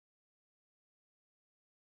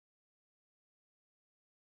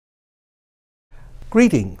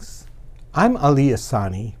Greetings. I'm Ali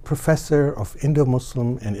Asani, professor of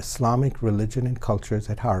Indo-Muslim and Islamic religion and cultures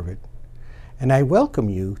at Harvard, and I welcome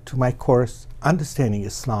you to my course, Understanding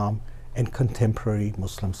Islam and Contemporary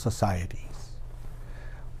Muslim Societies.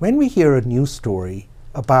 When we hear a news story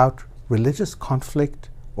about religious conflict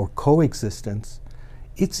or coexistence,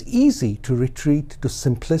 it's easy to retreat to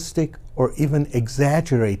simplistic or even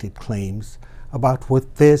exaggerated claims about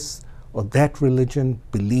what this or that religion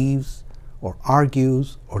believes or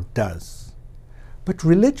argues or does. But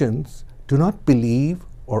religions do not believe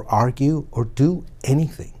or argue or do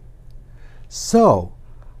anything. So,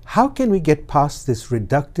 how can we get past these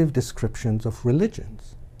reductive descriptions of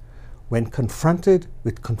religions? When confronted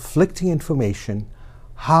with conflicting information,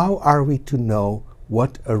 how are we to know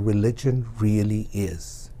what a religion really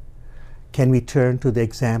is? Can we turn to the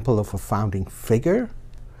example of a founding figure,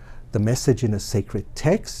 the message in a sacred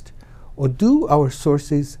text, or do our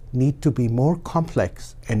sources need to be more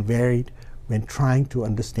complex and varied when trying to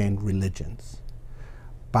understand religions?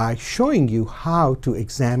 By showing you how to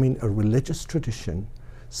examine a religious tradition,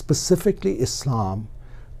 specifically Islam,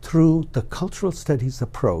 through the cultural studies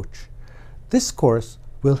approach, this course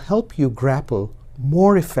will help you grapple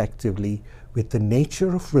more effectively with the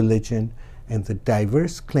nature of religion and the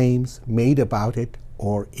diverse claims made about it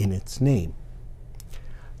or in its name.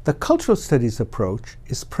 The cultural studies approach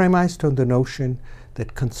is premised on the notion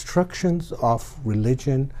that constructions of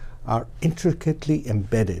religion are intricately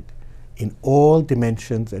embedded in all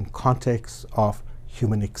dimensions and contexts of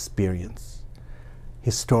human experience: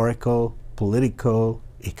 historical, political,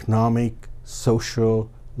 economic, social,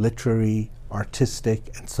 literary, artistic,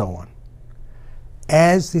 and so on.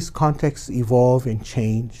 As these contexts evolve and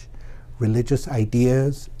change, religious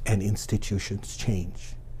ideas and institutions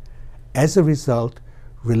change. As a result,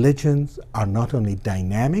 religions are not only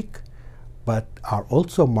dynamic, but are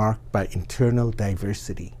also marked by internal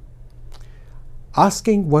diversity.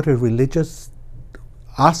 Asking what a religion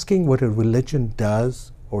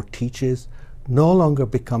does or teaches no longer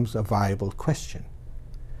becomes a viable question.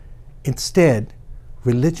 Instead,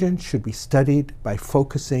 religion should be studied by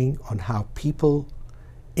focusing on how people,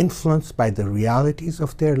 influenced by the realities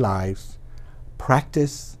of their lives,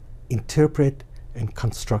 practice, interpret, and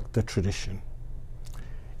construct the tradition.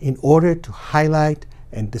 In order to highlight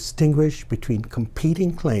and distinguish between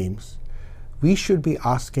competing claims, we should be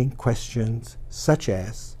asking questions such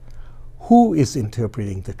as: who is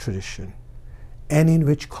interpreting the tradition, and in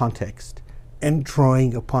which context, and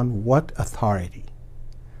drawing upon what authority?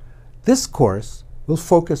 This course will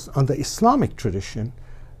focus on the Islamic tradition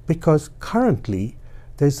because currently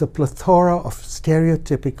there is a plethora of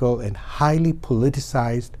stereotypical and highly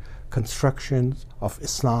politicized constructions of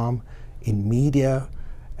Islam in media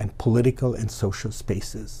and political and social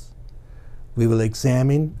spaces. We will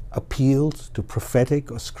examine appeals to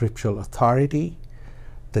prophetic or scriptural authority,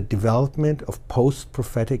 the development of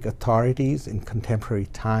post-prophetic authorities in contemporary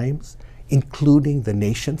times, including the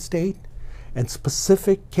nation-state, and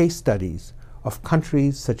specific case studies of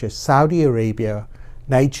countries such as Saudi Arabia,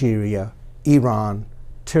 Nigeria, Iran,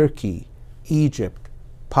 Turkey, Egypt,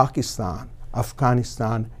 Pakistan,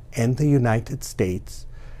 Afghanistan, and the United States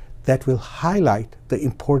that will highlight the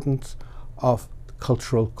importance of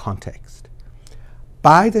cultural context.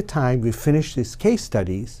 By the time we finish these case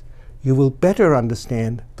studies, you will better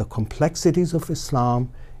understand the complexities of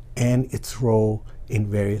Islam and its role in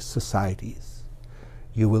various societies.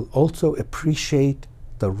 You will also appreciate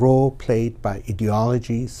the role played by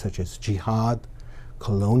ideologies such as jihad,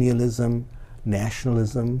 colonialism,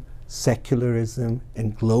 nationalism, secularism,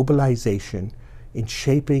 and globalization in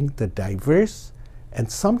shaping the diverse and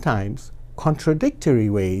sometimes contradictory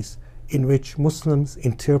ways in which Muslims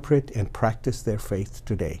interpret and practice their faith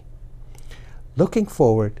today. Looking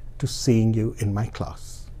forward to seeing you in my class.